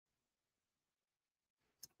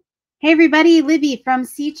Hey everybody, Libby from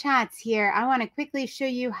C Chats here. I want to quickly show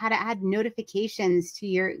you how to add notifications to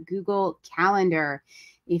your Google Calendar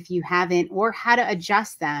if you haven't, or how to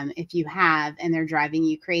adjust them if you have and they're driving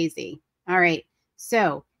you crazy. All right,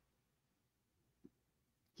 so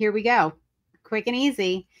here we go. Quick and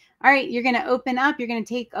easy. All right, you're going to open up, you're going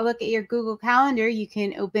to take a look at your Google Calendar. You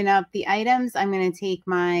can open up the items. I'm going to take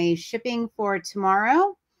my shipping for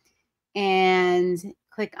tomorrow and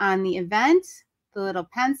click on the event, the little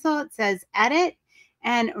pencil. It says edit.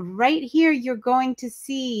 And right here, you're going to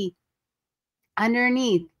see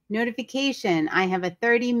underneath notification. I have a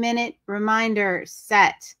 30-minute reminder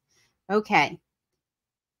set. Okay.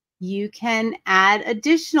 You can add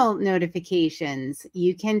additional notifications.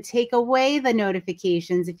 You can take away the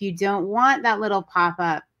notifications if you don't want that little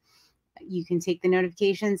pop-up. You can take the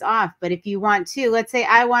notifications off. But if you want to, let's say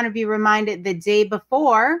I want to be reminded the day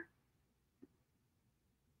before.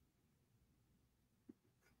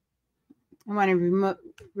 I want to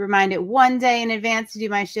remind it one day in advance to do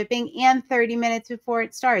my shipping and 30 minutes before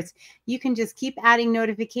it starts. You can just keep adding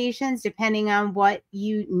notifications depending on what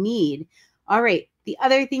you need. All right. The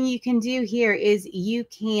other thing you can do here is you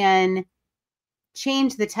can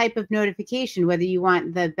change the type of notification, whether you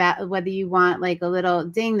want like a little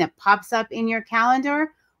ding that pops up in your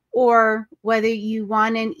calendar, or whether you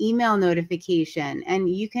want an email notification, and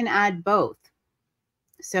you can add both.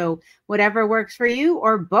 So whatever works for you,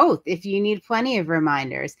 or both if you need plenty of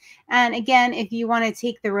reminders. And again, if you want to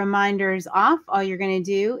take the reminders off, all you're going to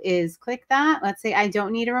do is click that. Let's say I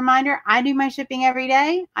don't need a reminder. I do my shipping every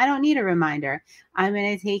day. I don't need a reminder. I'm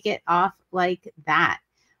going to take it off like that.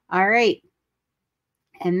 All right.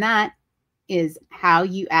 And that is how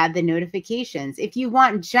you add the notifications. If you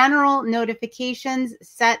want general notifications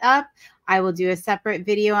set up, I will do a separate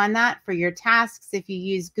video on that for your tasks if you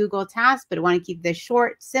use Google Tasks, but I want to keep this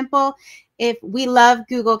short, simple. If we love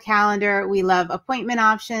Google Calendar, we love appointment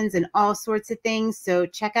options and all sorts of things. So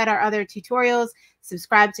check out our other tutorials,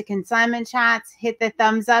 subscribe to Consignment Chats, hit the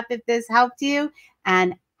thumbs up if this helped you,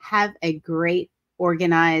 and have a great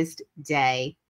organized day.